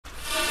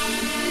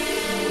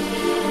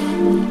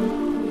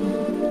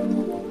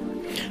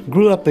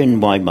Grew up in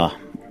Waima,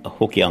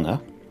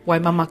 Hokianga.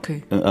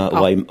 Waimamaku.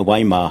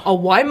 Waima. Oh,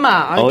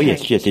 Waima, okay. Oh,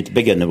 yes, it's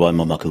bigger than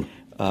Waimamaku.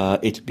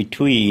 It's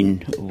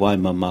between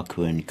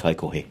Waimamaku and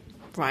Kaikohe.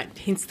 Right,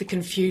 hence the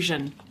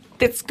confusion.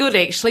 That's good,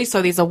 actually.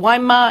 So there's a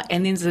Waima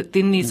and then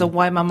there's a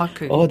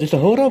Waimamaku. Oh, there's a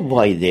whole lot of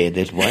Wai there.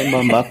 There's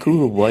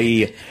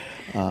Waimamaku,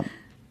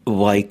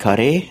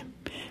 Waikare,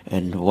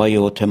 and Wai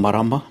o Te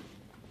Marama.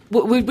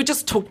 We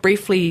just talked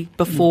briefly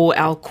before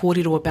our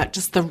kōrero about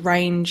just the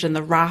range and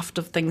the raft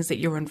of things that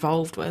you're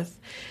involved with.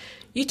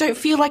 You don't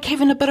feel like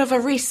having a bit of a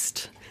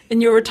rest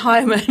in your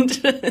retirement?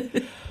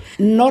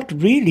 Not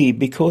really,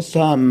 because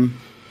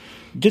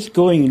just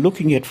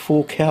looking at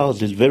 4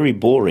 cows is very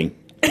boring.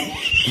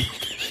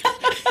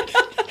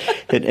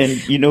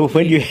 And you know,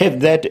 when you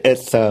have that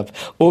as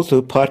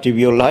also part of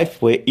your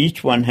life where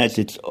each one has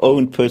its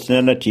own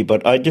personality,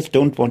 but I just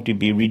don't want to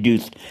be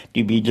reduced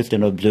to be just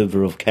an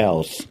observer of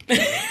cows.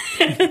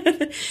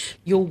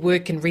 Your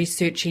work in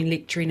researching,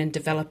 lecturing and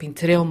developing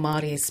te reo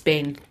Māori has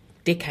spanned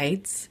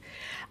decades.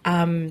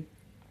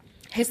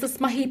 Has this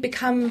mahi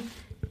become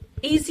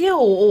easier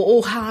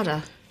or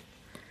harder?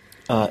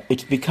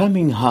 It's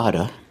becoming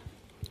harder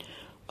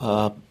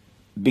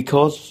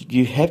because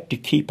you have to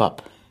keep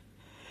up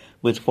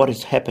with what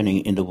is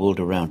happening in the world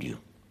around you.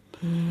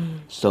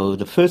 So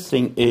the first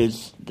thing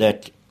is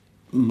that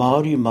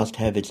Maori must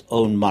have its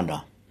own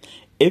mana.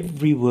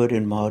 Every word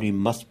in Maori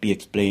must be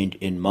explained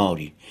in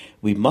Maori.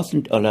 We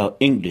mustn't allow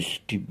English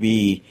to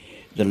be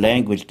the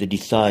language that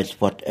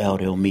decides what our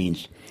reo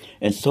means.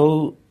 And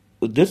so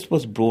this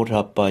was brought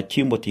up by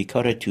Timothy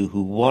Karetu,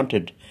 who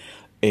wanted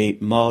a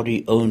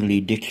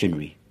Maori-only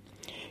dictionary.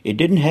 It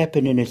didn't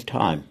happen in his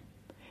time,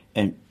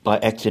 and by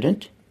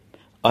accident,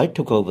 I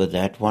took over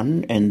that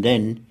one, and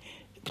then,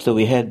 so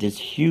we had this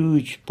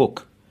huge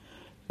book.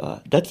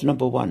 That's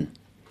number one.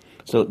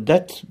 So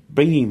that's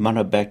bringing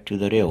mana back to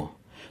the reo.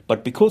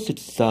 But because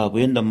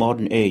we're in the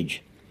modern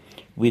age,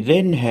 we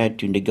then had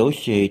to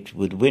negotiate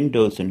with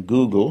Windows and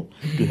Google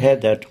to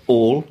have that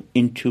all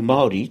into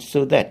Maori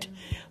so that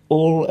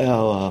all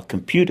our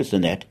computers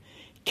and that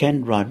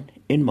can run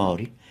in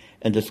Maori,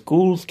 and the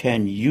schools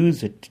can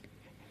use it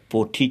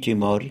for teaching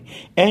Maori,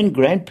 and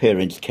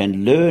grandparents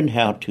can learn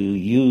how to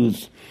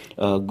use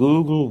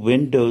Google,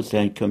 Windows,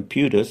 and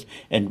computers,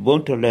 and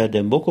won't allow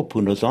their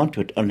mokopunas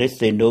onto it unless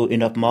they know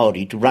enough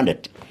Maori to run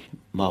it.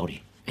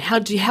 Maori. How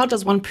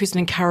does one person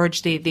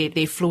encourage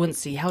their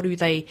fluency? How do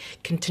they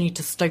continue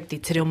to stoke their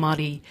te reo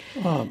Māori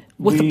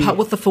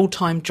with the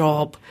full-time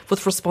job,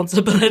 with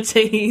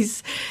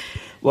responsibilities?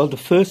 Well, the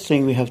first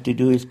thing we have to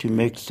do is to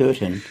make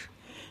certain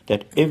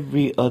that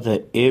every other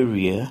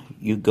area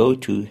you go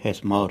to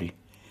has Maori.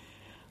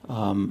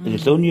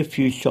 There's only a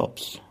few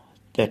shops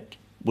that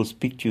will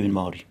speak to you in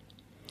Maori.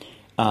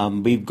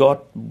 We've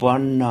got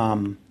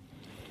one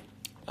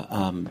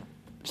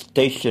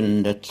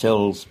station that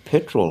sells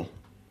petrol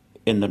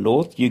in the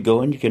north. You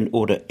go and you can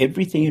order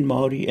everything in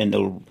Maori, and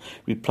they'll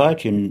reply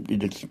to you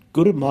in as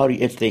good a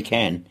Maori as they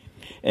can.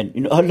 And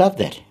you know, I love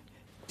that.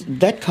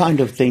 That kind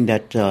of thing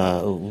that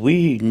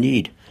we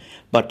need.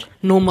 But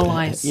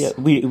normalise.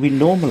 We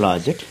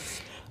normalise it.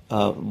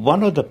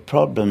 One of the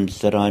problems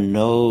that I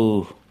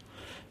know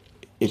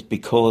is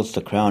because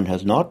the Crown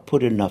has not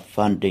put enough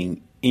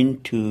funding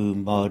into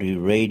Maori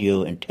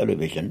radio and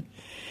television,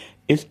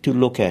 is to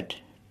look at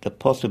the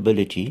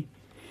possibility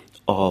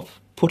of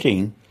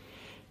putting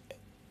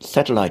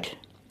satellite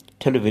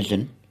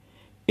television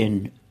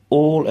in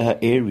all our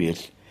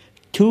areas.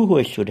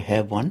 Tūhoe should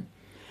have one,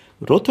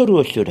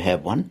 Rotorua should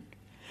have one,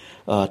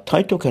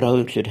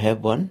 Taitokarau should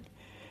have one,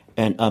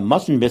 and I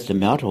mustn't miss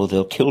them out or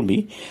they'll kill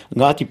me.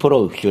 Ngāti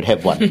Porou should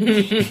have one.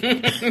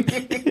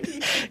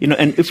 You know,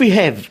 and if we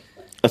have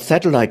a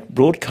satellite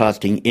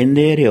broadcasting in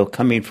the area or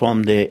coming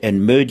from there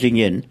and merging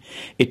in,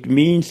 it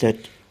means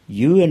that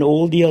you and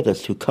all the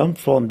others who come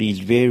from these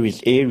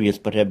various areas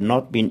but have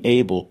not been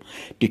able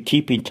to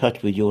keep in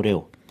touch with your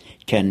reo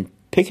can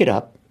pick it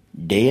up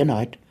day and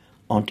night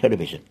on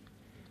television.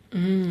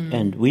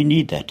 And we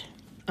need that.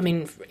 I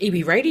mean,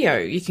 iwi radio,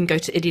 you can go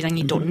to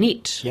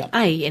irirangi.net,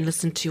 and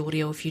listen to your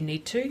reo if you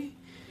need to.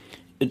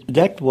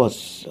 That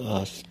was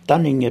a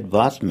stunning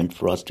advancement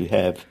for us to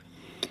have.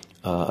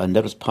 And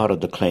that was part of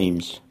the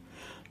claims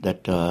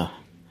that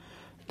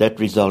that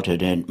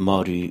resulted in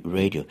Maori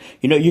radio.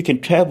 You know, you can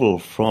travel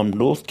from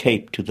North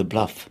Cape to the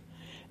Bluff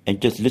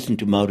and just listen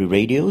to Maori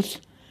radios.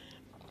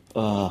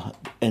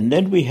 And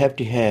then we have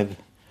to have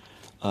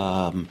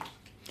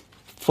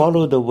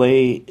follow the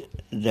way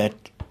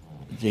that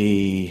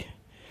the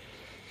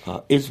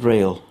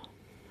Israel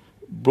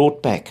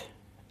brought back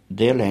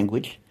their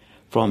language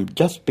from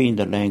just being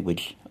the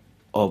language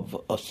of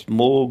a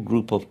small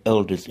group of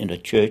elders in a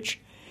church,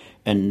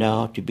 and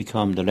now to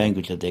become the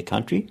language of their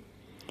country.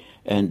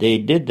 And they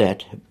did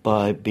that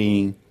by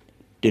being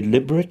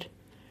deliberate,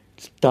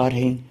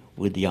 starting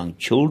with young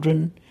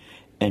children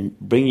and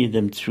bringing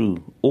them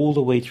through, all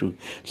the way through.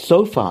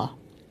 So far,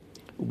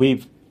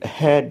 we've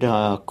had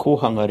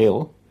kohanga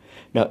reo.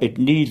 Now, it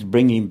needs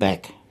bringing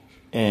back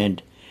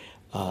and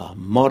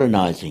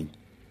modernizing.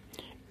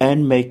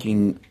 and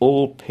making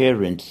all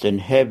parents and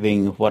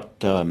having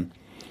what the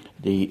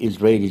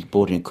Israelis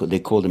brought in, they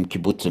call them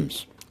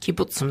kibbutzim.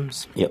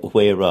 Kibbutzim. Yeah,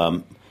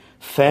 where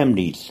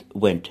families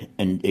went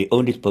and they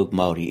only spoke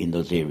Maori in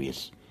those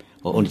areas,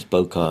 or only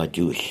spoke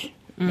Jewish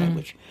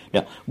language.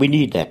 Now, we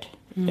need that,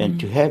 and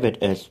to have it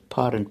as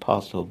part and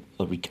parcel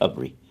of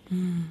recovery.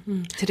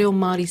 Te reo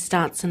Māori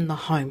starts in the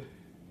home.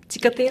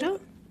 Tika tērā?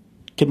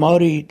 Te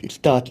Māori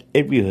starts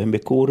everywhere, me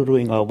kōrero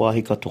i ngā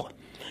wāhi katoa.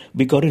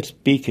 We got to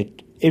speak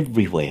it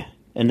everywhere.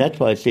 And that's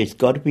why I say it's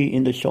got to be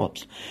in the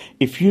shops.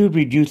 If you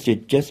reduce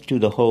it just to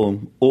the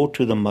home or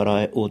to the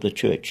marae or the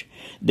church,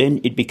 then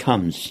it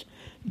becomes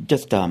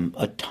just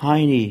a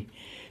tiny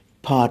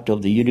part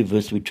of the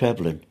universe we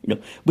travel in.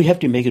 We have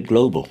to make it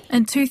global.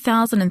 In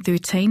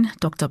 2013,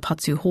 Dr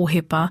Patu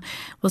Hohepa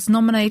was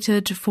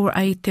nominated for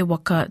a Te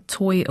Waka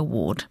Toi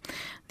Award.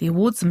 The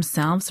awards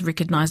themselves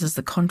recognises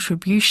the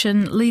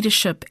contribution,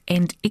 leadership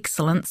and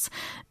excellence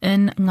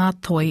in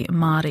ngā toi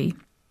Māori.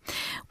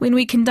 When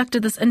we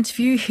conducted this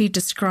interview, he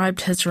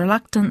described his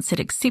reluctance at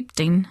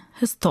accepting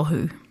his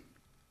tohu.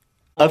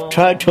 I've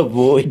tried to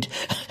avoid.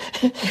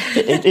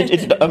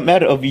 It's a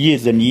matter of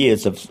years and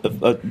years of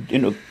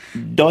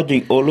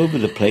dodging all over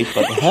the place.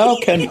 But how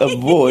can you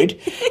avoid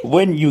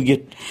when you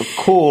get a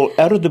call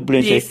out of the blue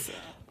and say,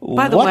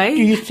 By the way, what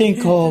do you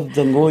think of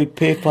the Ngoi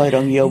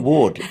Pēwhairangi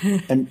Award?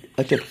 And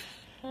I said,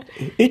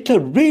 it's a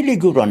really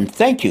good one,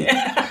 thank you.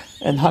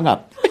 And hung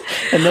up.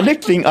 And the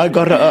next thing, I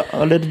got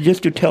a letter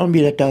just to tell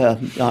me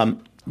that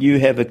you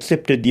have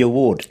accepted the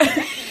award.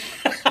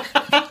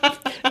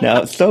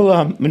 Now,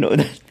 so,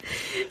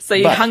 So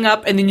you hung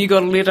up and then you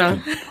got a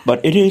letter.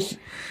 But it is,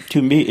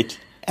 to me, it's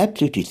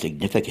absolutely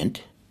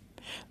significant,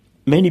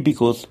 mainly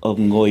because of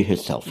Ngoi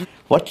herself.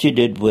 What she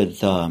did with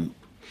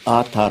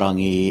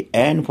ātarangi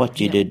and what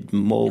she did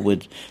more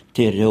with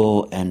te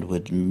reo and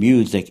with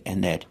music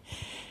and that.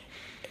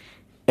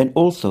 And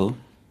also,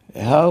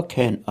 how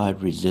can I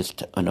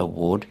resist an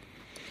award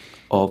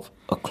of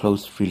a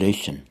close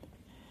relation?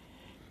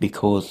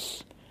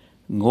 Because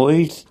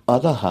Ngoi's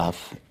other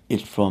half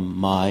is from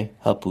my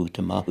hapu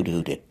te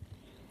mahuruhure.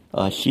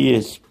 She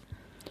is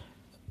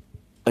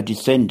a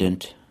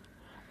descendant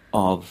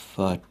of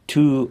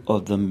two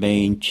of the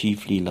main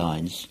chiefly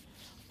lines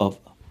of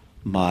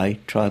my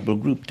tribal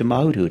group, Te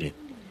Mahuruhure,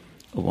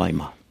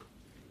 Waima.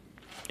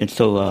 And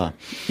so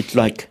it's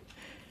like,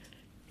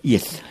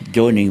 yes,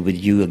 joining with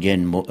you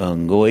again,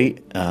 Ngoi,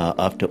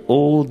 after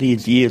all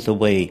these years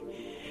away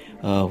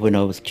when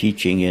I was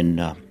teaching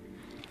in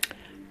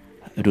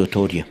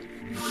Ruatoria.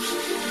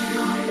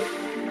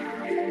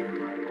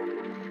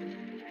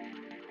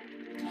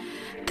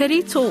 Te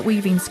Rito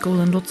Weaving School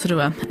in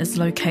Rotorua is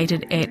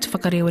located at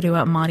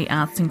Whakarewarewa Māori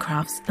Arts and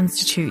Crafts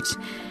Institute.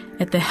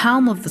 At the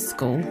helm of the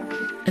school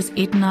is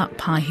Edna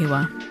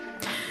Pahewa.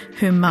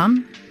 Her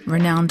mum,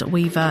 renowned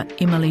weaver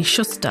Emily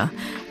Schuster,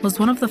 was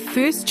one of the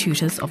first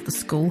tutors of the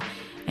school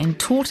and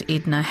taught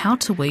Edna how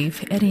to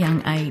weave at a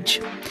young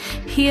age.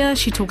 Here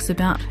she talks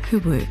about her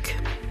work.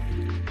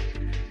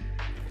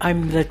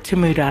 I'm the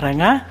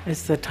Tumuraranga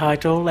is the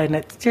title, and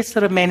it's just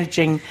sort of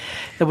managing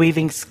the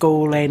weaving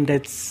school and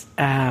its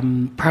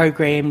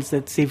programs,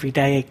 its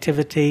everyday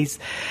activities.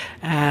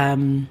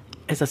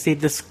 As I said,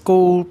 the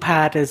school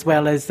part as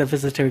well as the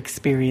visitor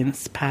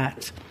experience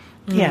part.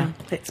 Yeah,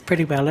 that's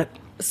pretty well it.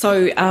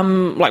 So,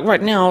 like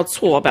right now, it's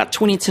about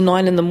 20 to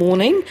 9 in the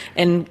morning,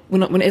 and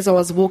when as I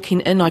was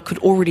walking in, I could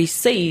already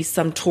see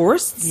some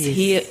tourists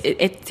here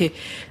at Te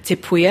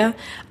Puea.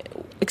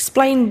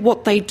 Explain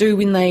what they do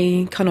when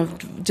they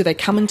do they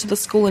come into the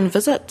school and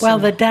visit? Well,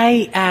 the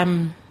day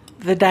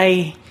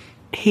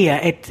here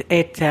at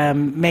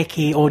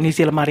Maki or New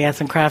Zealand Māori Arts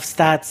and Crafts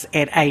starts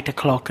at 8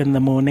 o'clock in the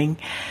morning.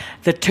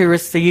 The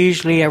tourists are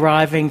usually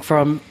arriving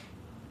from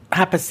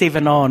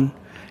 7:30 on,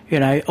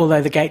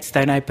 although the gates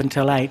don't open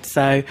till 8.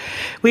 So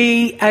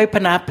we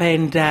open up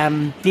and,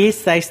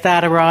 yes, they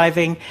start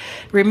arriving,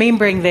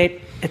 remembering that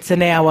it's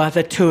an hour,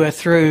 the tour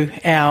through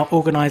our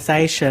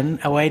organisation,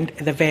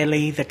 the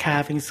Valley, the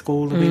carving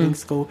school, the weaving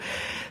school.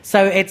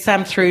 So at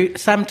some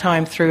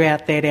time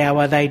throughout that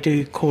hour, they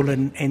do call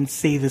in and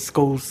see the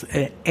schools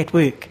at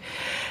work.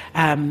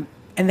 And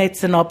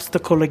that's an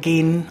obstacle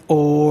again,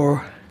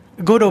 or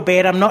good or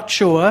bad, I'm not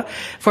sure,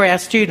 for our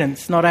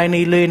students, not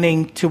only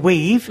learning to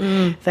weave,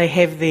 they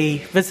have the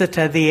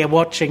visitor there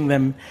watching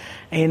them.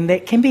 And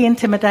that can be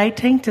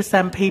intimidating to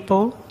some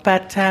people,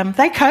 but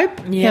they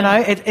cope,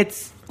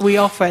 we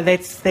offer,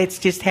 that's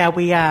just how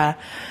we are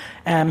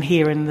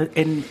here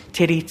in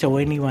Te Rito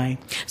anyway.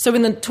 So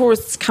when the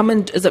tourists come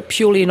in, is it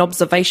purely an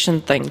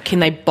observation thing? Can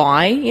they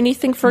buy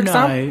anything, for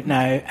example?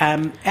 No.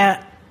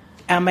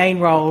 Our main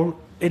role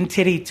in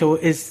Te Rito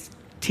is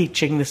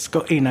teaching the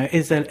school,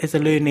 is a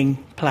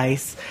learning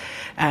place.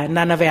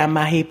 None of our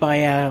mahi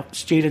by our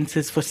students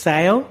is for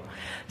sale.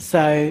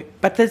 So,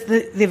 but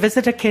the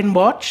visitor can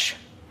watch,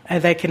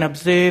 they can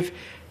observe,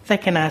 they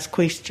can ask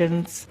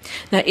questions.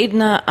 Now,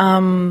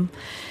 Edna,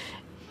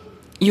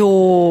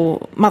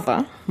 your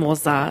mother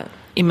was the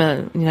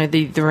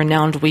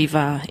renowned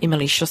weaver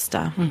Emily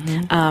Schuster.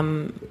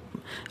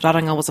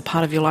 raranga was a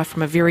part of your life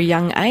from a very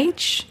young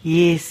age.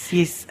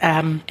 Yes.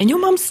 And your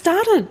mum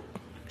started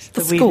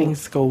the school. Weaving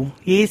school.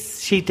 Yes,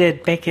 she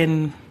did back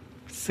in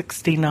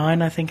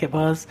 69, I think it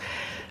was.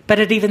 But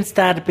it even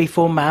started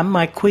before Mum.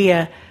 My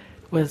kuia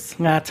was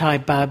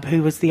Ngātai Bub,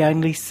 who was the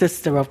only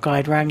sister of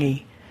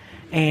Gairangi.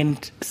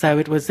 And so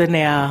it was in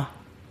our,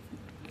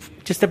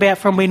 just about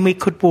from when we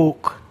could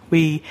walk,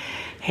 we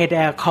had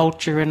our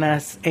culture in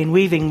us, and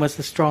weaving was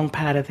a strong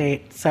part of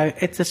that. So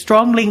it's a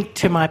strong link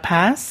to my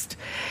past,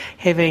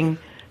 having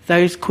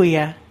those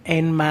kuia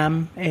and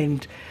Mum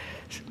and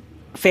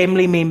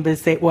family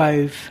members that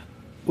wove,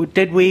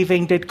 did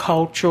weaving, did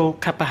cultural,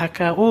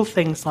 kapahaka, all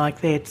things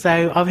like that.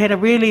 So I've had a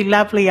really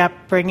lovely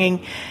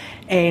upbringing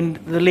and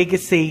the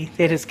legacy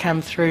that has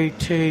come through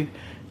to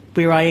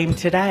where I am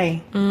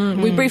today.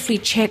 We briefly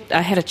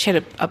had a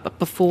chat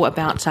before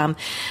about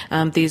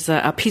there's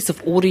a piece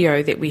of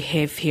audio that we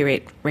have here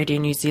at Radio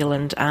New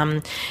Zealand,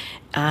 and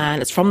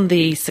it's from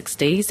the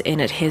 60s,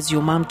 and it has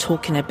your mum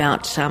talking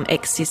about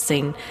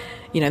accessing,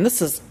 and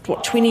this is,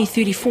 20,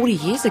 30, 40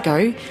 years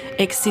ago,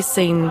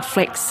 accessing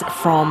flax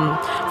from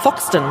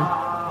Foxton.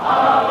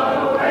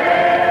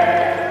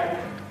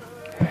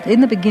 In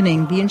the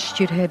beginning, the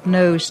Institute had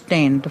no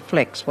stand of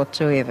flax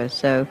whatsoever,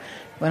 so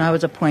when I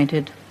was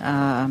appointed,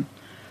 the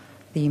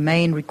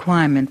main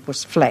requirement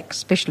was flax,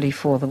 especially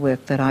for the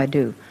work that I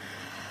do.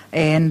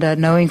 And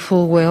knowing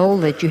full well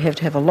that you have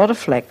to have a lot of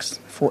flax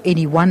for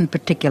any one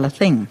particular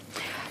thing.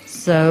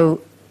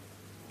 So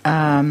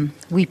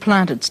we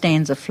planted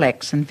stands of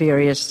flax in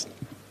various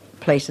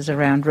places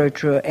around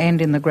Rotorua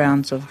and in the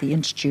grounds of the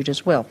Institute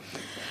as well.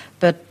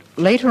 But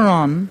later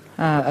on,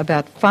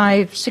 about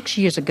 5-6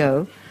 years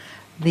ago,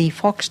 the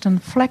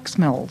Foxton flax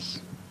mills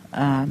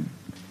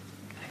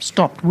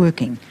stopped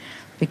working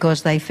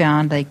because they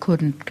found they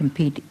couldn't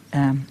compete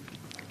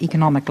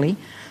economically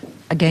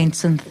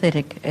against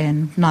synthetic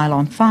and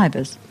nylon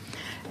fibres.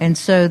 And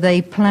so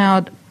they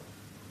ploughed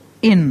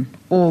in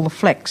all the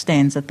flax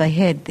stands that they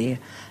had there.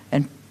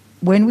 And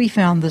when we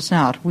found this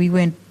out, we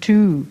went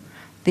to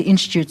the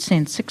Institute,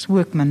 sent 6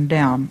 workmen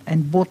down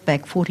and brought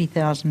back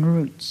 40,000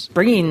 roots.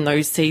 Bringing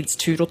those seeds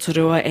to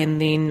Rotorua and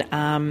then,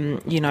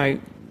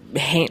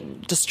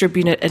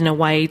 distribute it in a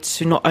way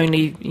to not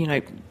only,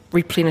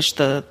 replenish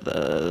the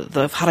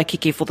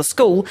harakeke for the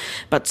school,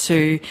 but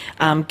to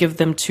give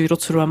them to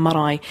Rotorua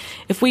marae.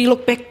 If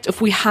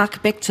we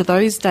hark back to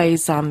those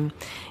days,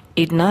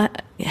 Edna,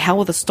 how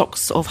are the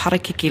stocks of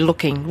harakeke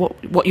looking?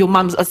 What your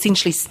mum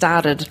essentially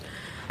started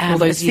all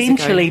those years ago?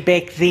 Essentially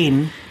back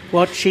then,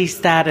 what she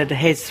started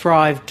has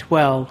thrived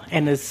well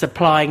and is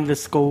supplying the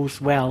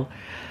schools well.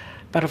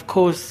 But of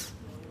course,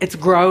 it's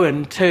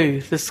grown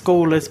too. The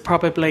school is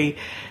probably,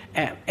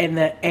 and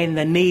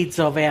the needs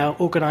of our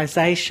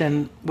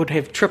organisation would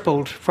have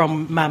tripled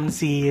from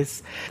Mum's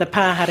years. The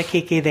pā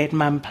harakeke that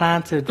Mum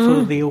planted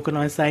for the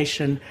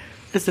organisation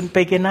isn't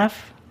big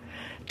enough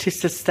to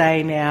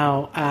sustain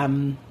our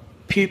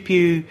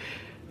piu-piu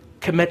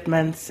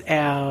commitments,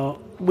 our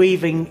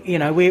weaving.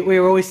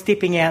 We're always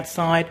stepping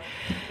outside.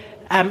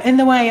 In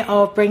the way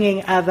of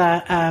bringing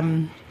other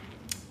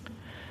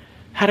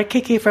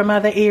harakeke from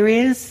other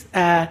areas,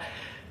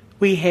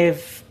 we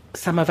have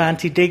some of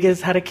Auntie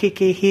Digger's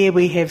harakeke here.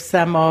 We have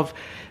some of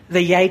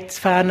the Yates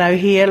whānau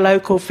here,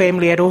 local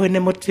family at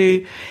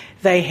Ohinemutu.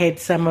 They had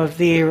some of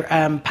their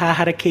pā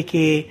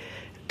harakeke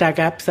dug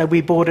up, so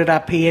we brought it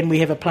up here and we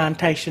have a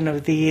plantation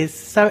of theirs.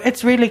 So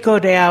it's really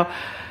good, our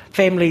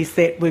families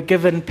that were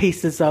given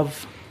pieces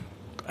of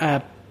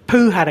pū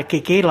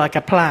harakeke, like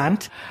a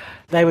plant,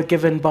 they were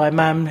given by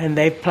Mum and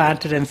they've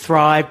planted and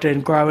thrived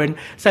and grown.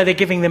 So they're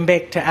giving them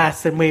back to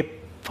us and we're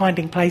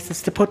finding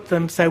places to put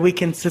them so we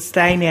can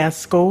sustain our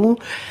school.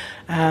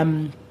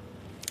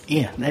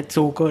 That's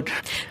all good.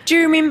 Do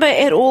you remember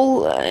at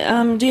all,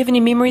 do you have any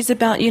memories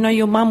about,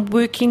 your mum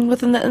working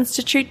within the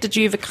Institute? Did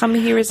you ever come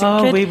here as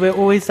a kid? Oh, we were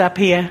always up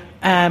here.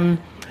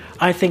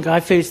 I think I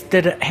first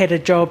had a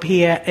job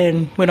here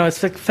when I was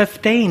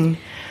 15.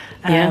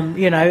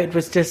 It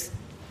was just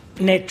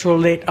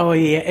natural that,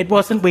 it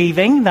wasn't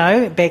weaving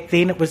though. Back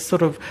then it was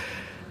sort of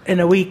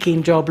in a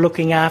weekend job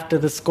looking after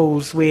the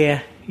schools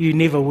where you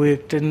never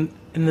worked in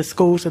the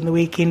schools in the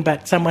weekend,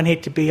 but someone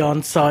had to be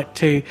on site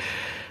to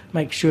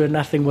make sure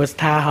nothing was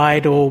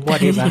tāhaid or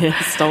whatever.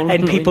 Stolen.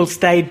 And people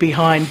stayed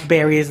behind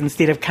barriers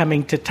instead of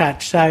coming to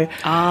touch. So,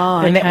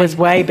 and that was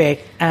way back.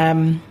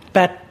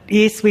 But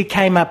yes, we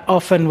came up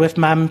often with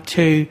Mum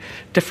to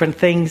different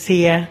things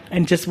here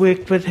and just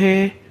worked with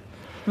her.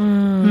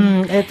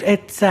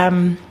 It's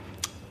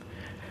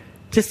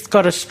just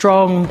got a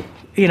strong,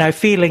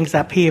 feelings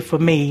up here for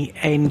me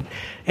and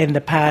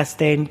the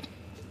past, and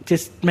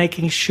just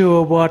making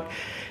sure what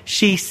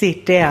she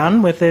set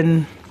down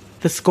within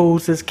the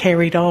schools is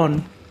carried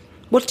on.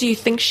 What do you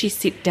think she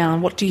set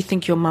down? What do you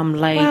think your mum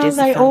laid as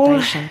the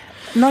foundation?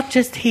 Not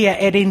just here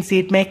at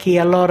NZ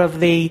Maki, a lot of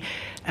the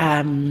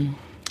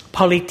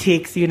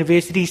polytechs,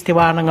 universities, Te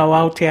Wānanga o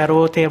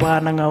Aotearoa, Te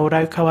Wānanga o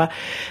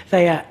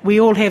Raukawa. We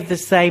all have the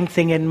same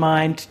thing in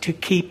mind, to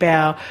keep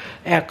our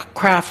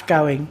craft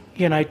going,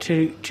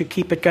 to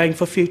keep it going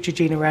for future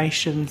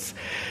generations.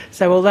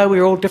 So although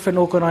we're all different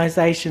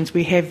organisations,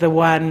 we have the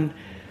one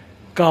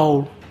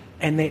goal,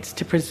 and that's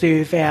to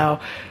preserve our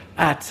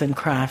arts and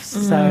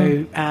crafts.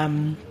 So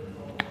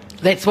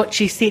that's what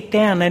she set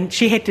down, and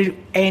she had to,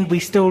 and we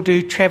still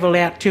do, travel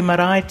out to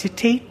marae to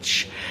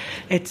teach.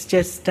 It's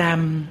just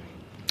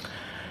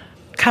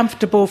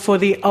comfortable for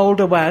the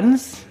older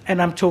ones,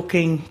 and I'm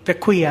talking the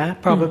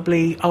kuia,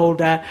 probably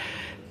older,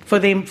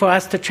 for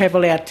us to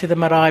travel out to the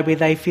marae where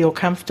they feel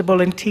comfortable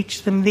and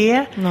teach them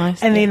there.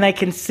 Nice. And then they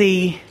can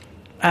see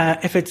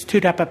if it's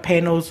tūrapa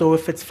panels or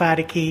if it's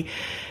whāriki,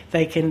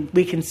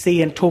 we can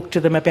see and talk to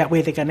them about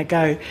where they're going to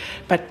go.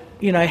 But,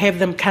 have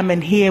them come in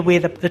here where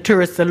the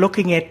tourists are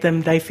looking at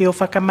them, they feel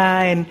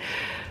whakamā and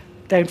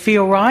don't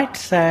feel right.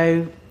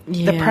 So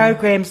the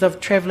programs of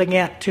travelling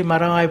out to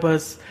marae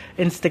was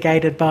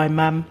instigated by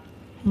Mum.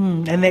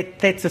 And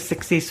that's a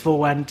successful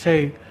one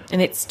too.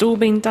 And it's still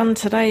being done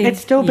today? It's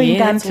still being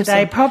done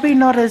today. Awesome. Probably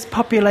not as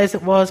popular as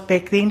it was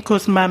back then,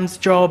 because Mum's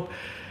job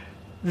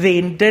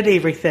then did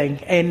everything,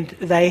 and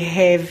they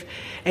have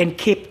and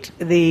kept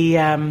the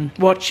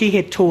what she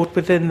had taught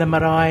within the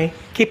marae,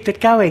 kept it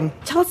going.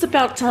 Tell us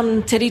about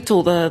Te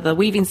Rito, the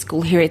weaving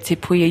school here at Te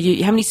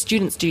Puia. How many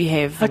students do you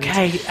have?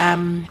 Okay,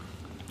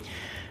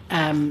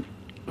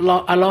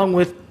 along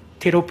with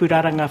Te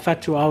Ropuraranga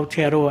Whatu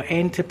Aotearoa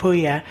and Te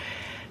Puia,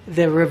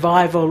 the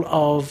revival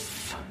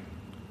of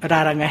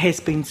raranga has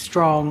been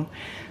strong.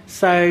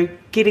 So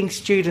getting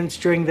students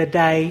during the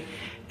day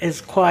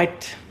is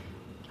quite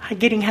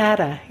getting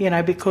harder,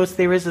 because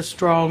there is a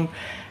strong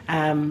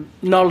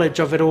knowledge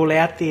of it all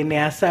out there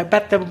now. So,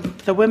 but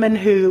the women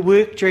who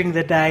work during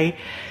the day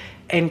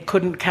and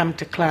couldn't come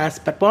to class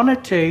but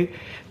wanted to,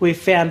 we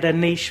found a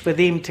niche for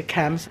them to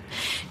come.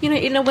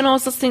 When I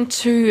was listening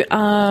to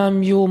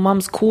your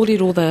mum's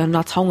kōrero, the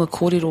Ngā Taonga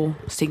kōrero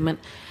segment,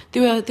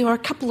 there were a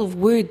couple of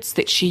words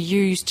that she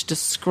used to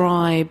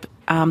describe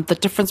the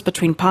difference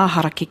between pā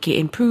harakeke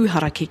and pū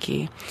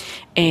harakeke.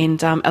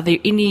 And are there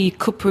any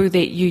kupu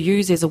that you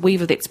use as a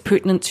weaver that's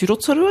pertinent to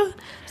Rotorua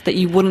that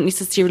you wouldn't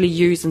necessarily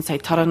use in, say,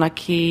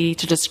 Taranaki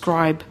to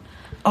describe?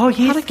 Oh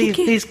yes,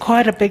 harakeke? There's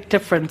quite a big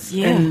difference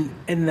in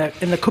the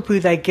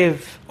kupu they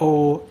give,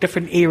 or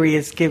different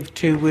areas give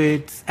to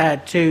words,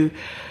 to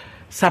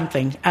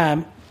something.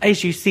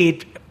 As you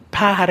said,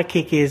 pā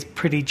harakeke is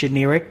pretty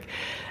generic.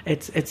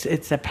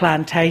 It's a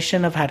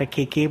plantation of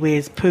harakeke,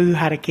 whereas pū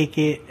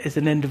harakeke is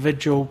an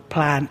individual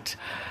plant.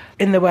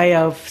 In the way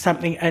of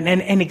something,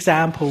 an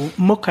example,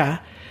 muka,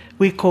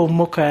 we call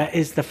muka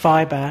is the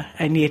fibre,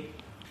 and yet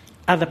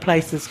other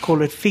places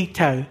call it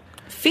fito.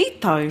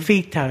 Fito?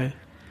 Fito.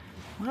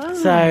 Wow.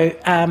 So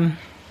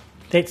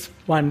that's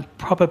one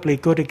probably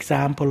good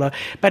example.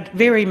 But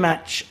very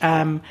much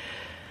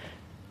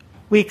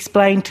we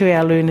explain to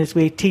our learners,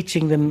 we're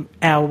teaching them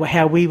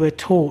how we were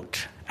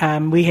taught.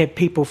 We have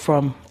people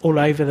from all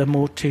over the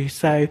motu,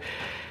 so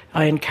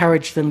I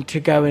encourage them to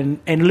go and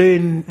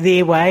learn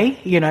their way.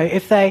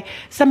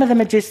 Some of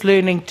them are just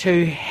learning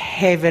to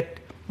have it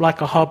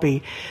like a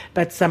hobby,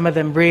 but some of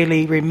them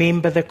really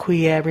remember the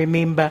kuia,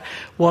 remember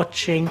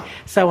watching.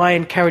 So I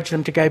encourage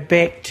them to go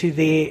back to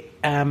their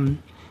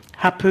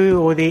hapu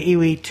or their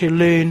iwi to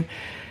learn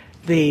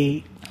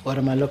the, what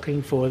am I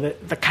looking for, the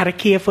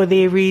karakia for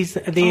their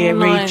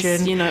nice.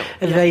 region,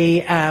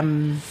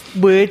 the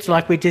words,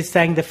 like we're just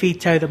saying, the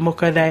fito, the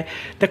muka,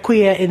 the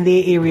kuia in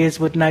their areas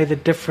would know the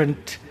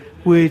different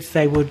words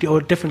they would, or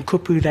different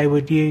kupu they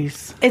would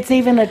use. It's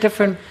even a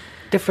different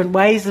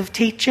ways of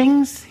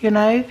teachings,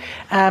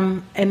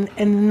 and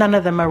none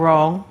of them are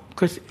wrong,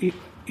 because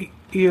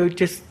you're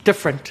just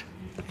different,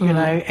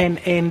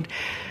 and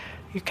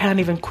you can't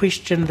even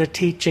question the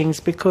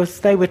teachings because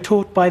they were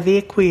taught by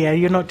their kuia.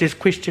 You're not just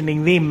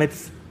questioning them.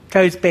 It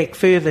goes back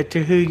further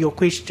to who your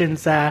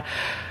questions are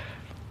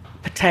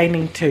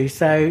pertaining to.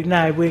 So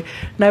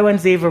no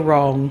one's ever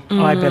wrong,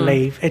 I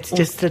believe. It's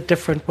just a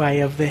different way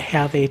of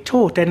how they're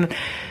taught. And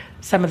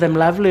some of them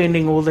love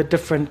learning all the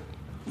different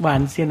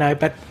ones,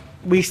 but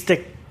we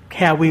stick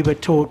how we were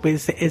taught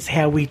is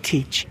how we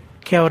teach.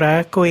 Kia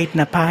ora, ko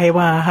Edna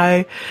Pahewa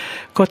ahau,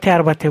 ko te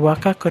arawa te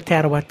waka, ko te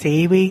arawa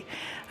te iwi,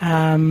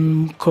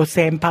 ko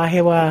Sam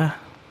Pahewa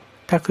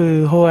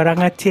taku hoa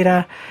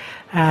rangatira,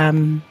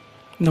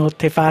 no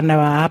te whānau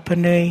a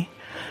Apanui,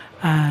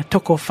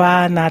 toko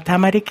whā nā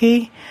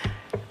tamariki.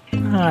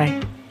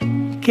 Ai,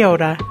 kia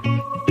ora.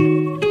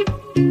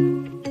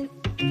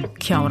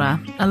 Kia ora.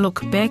 A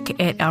look back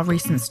at our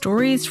recent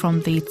stories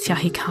from the Te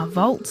Ahi Kaa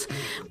Vault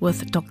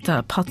with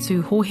Dr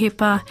Patu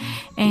Hohepa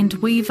and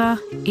weaver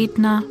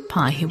Edna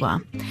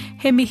Pahewa.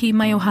 He mihi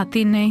mai o ha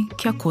tēnei,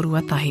 kia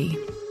korua tahi.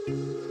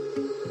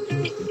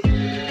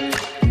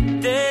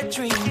 They're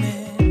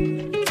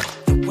dreaming,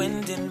 the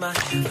wind in my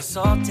hair, the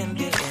salt in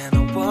the air,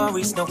 no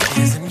worries, no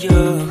cares in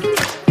you.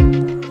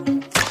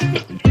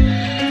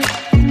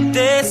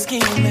 They're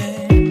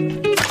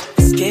scheming,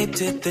 escape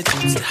to the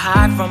dreams to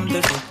hide from the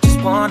root, just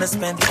just wanna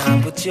spend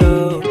time with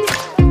you.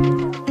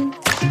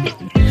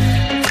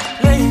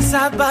 Laying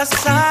side by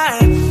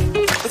side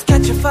with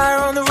Catch a Fire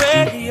on the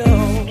radio.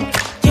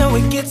 Yeah,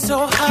 we get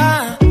so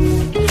high,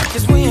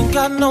 'cause we ain't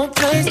got no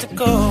place to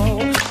go.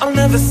 I'll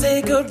never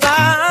say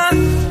goodbye,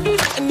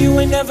 and you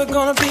ain't never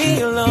gonna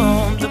be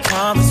alone. The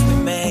promise we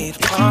made,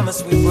 the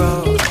promise we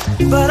wrote.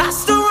 But I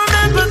still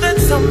remember that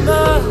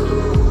summer.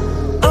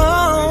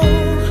 Oh,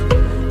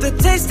 the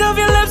taste of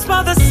your lips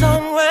while the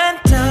sun went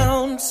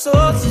down, so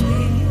sweet.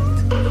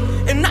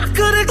 And I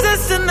could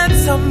exist in that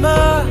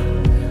summer.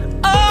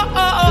 Oh,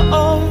 oh, oh,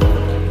 oh.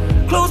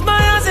 Close my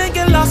eyes and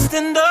get lost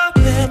in the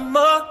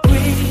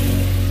memory,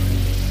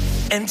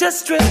 and just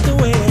drift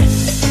away.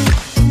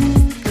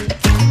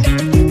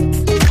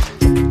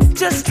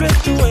 Just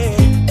drift away.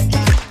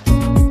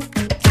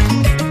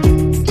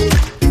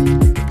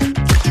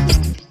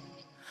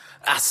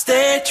 I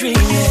stay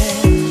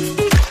dreaming,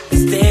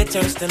 stay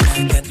thirsty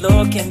like that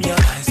look in your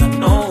eyes. I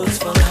know it's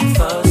for life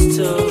for us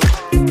too.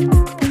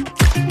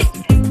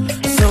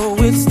 So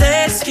we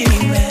stay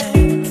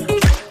scheming,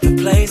 the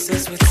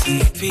places we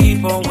see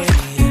people with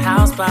me, a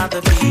house by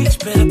the beach,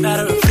 pitter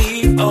patter of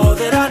feet, all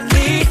that I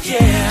need,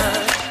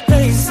 yeah.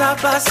 Lay side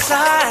by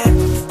side,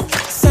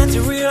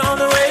 Santeria on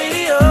the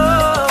radio.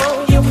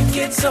 Yeah, we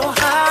get so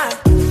high,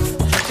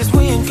 'cause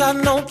we ain't got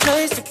no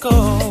place to go.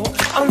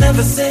 I'll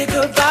never say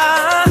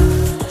goodbye,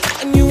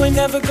 and you ain't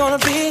never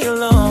gonna be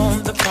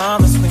alone. The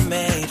promise we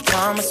made,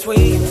 promise we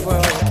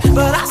broke.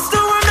 But I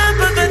still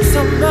remember that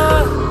summer.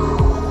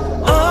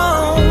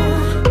 Oh,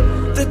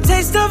 the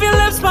taste of your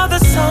lips while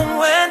the sun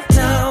went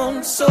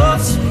down, so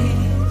sweet.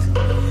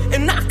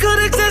 And I could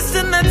exist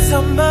in that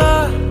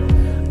summer.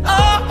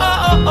 Oh,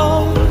 oh, oh,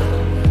 oh.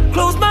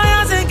 Close my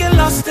eyes and get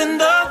lost in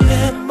the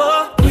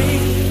memory.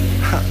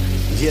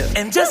 Yeah.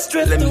 And just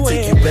drift away. Let me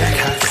take you back,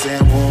 hot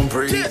sand, warm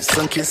breeze.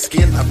 Sun-kissed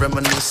skin, I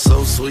reminisce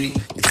so sweet.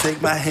 You take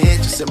my hand,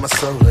 you set my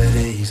soul at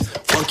ease.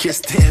 One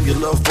kiss, damn, your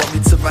love brought me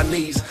to my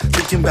knees.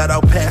 Thinking about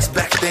our past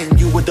back then,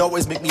 you would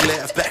always make me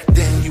laugh. Back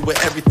then, you were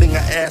everything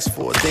I asked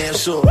for, damn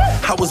sure.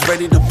 I was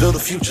ready to build a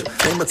future.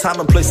 Name a time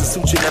and place to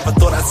suit you. Never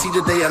thought I'd see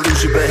the day I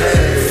lose you, but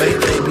hey, fake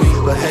baby,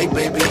 but hey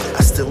baby,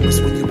 I still miss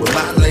when you were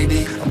my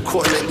lady. I'm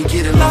caught lately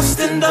getting lost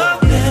in the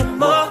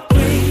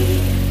memory,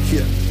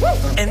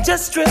 yeah. And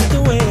just drift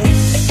away.